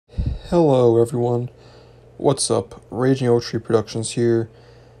Hello everyone, what's up? Raging Oak Tree Productions here.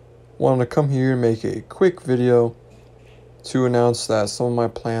 Wanted to come here and make a quick video to announce that some of my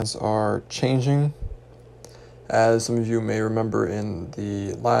plans are changing. As some of you may remember, in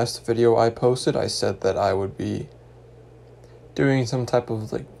the last video I posted, I said that I would be doing some type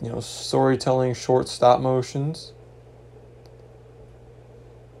of storytelling short stop motions,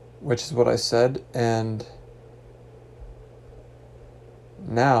 which is what I said, and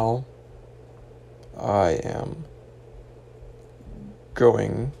now I am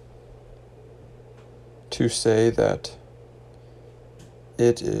going to say that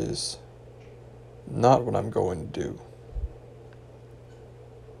it is not what I'm going to do.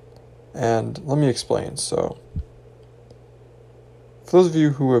 And let me explain. So, for those of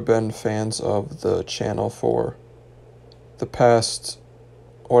you who have been fans of the channel for the past,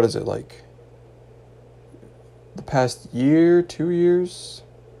 the past year, 2 years?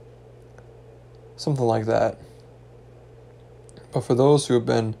 Something like that. But for those who have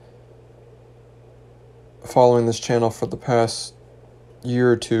been following this channel for the past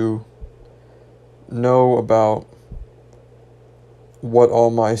year or two, know about what all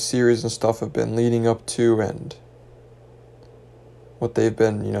my series and stuff have been leading up to, and what they've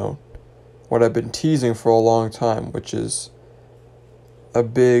been, what I've been teasing for a long time, which is a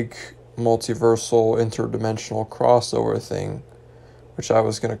big multiversal interdimensional crossover thing, which I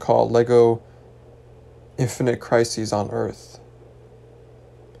was going to call Lego Infinite Crises on Earth.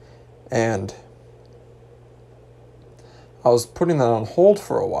 And I was putting that on hold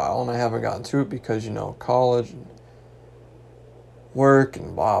for a while, and I haven't gotten to it because, college and work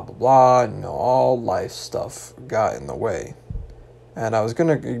and blah, blah, blah, and, all life stuff got in the way. And I was going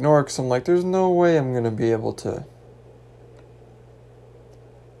to ignore it because I'm like, there's no way I'm going to be able to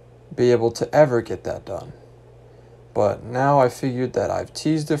ever get that done. But now I figured that I've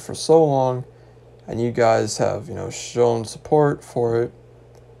teased it for so long, and you guys have, shown support for it,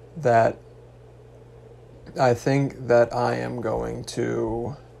 that I think that I am going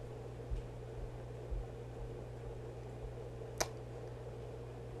to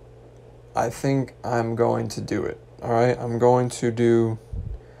do it. Alright, I'm going to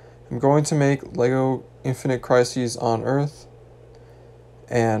make Lego Infinite Crises on Earth,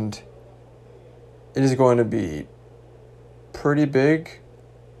 and it is going to be pretty big.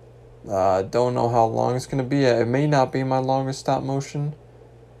 Don't know how long it's going to be. It may not be my longest stop motion,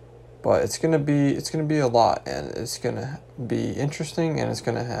 but it's going to be a lot, and it's going to be interesting, and it's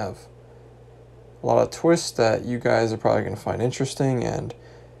going to have a lot of twists that you guys are probably going to find interesting, and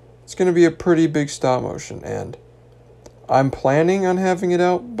it's going to be a pretty big stop motion, and I'm planning on having it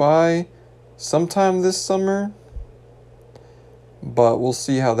out by sometime this summer, but we'll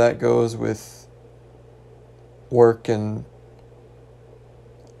see how that goes with work and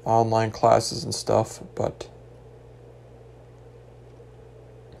online classes and stuff. But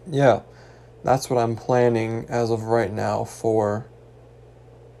yeah, that's what I'm planning as of right now for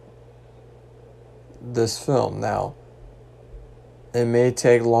this film. Now, it may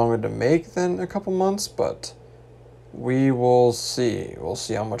take longer to make than a couple months, but we will see. We'll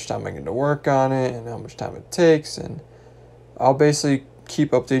see how much time I get to work on it and how much time it takes, and I'll basically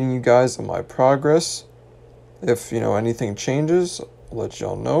keep updating you guys on my progress. If, anything changes, I'll let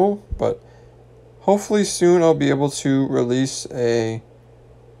y'all know, but hopefully soon I'll be able to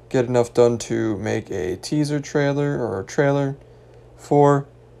get enough done to make a teaser trailer or a trailer for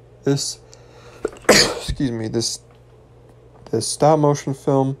this this stop motion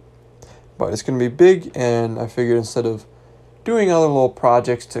film. But it's going to be big, and I figured instead of doing other little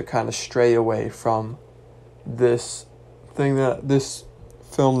projects to kind of stray away from this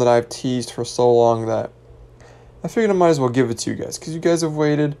film that I've teased for so long, that I figured I might as well give it to you guys, because you guys have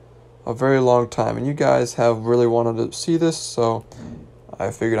waited a very long time, and you guys have really wanted to see this, so I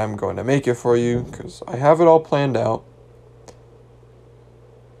figured I'm going to make it for you, because I have it all planned out.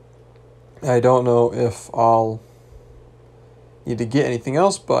 I don't know if I'll need to get anything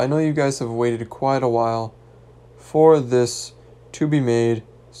else, but I know you guys have waited quite a while for this to be made,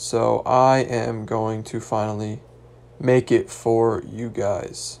 so I am going to finally make it for you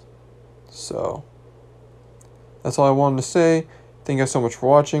guys. So that's all I wanted to say. Thank you guys so much for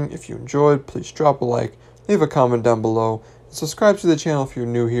watching. If you enjoyed, please drop a like, leave a comment down below, and subscribe to the channel if you're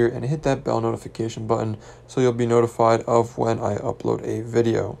new here, and hit that bell notification button so you'll be notified of when I upload a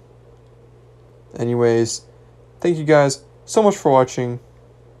video. Anyways, thank you guys so much for watching,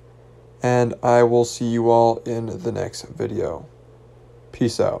 and I will see you all in the next video.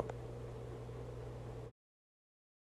 Peace out.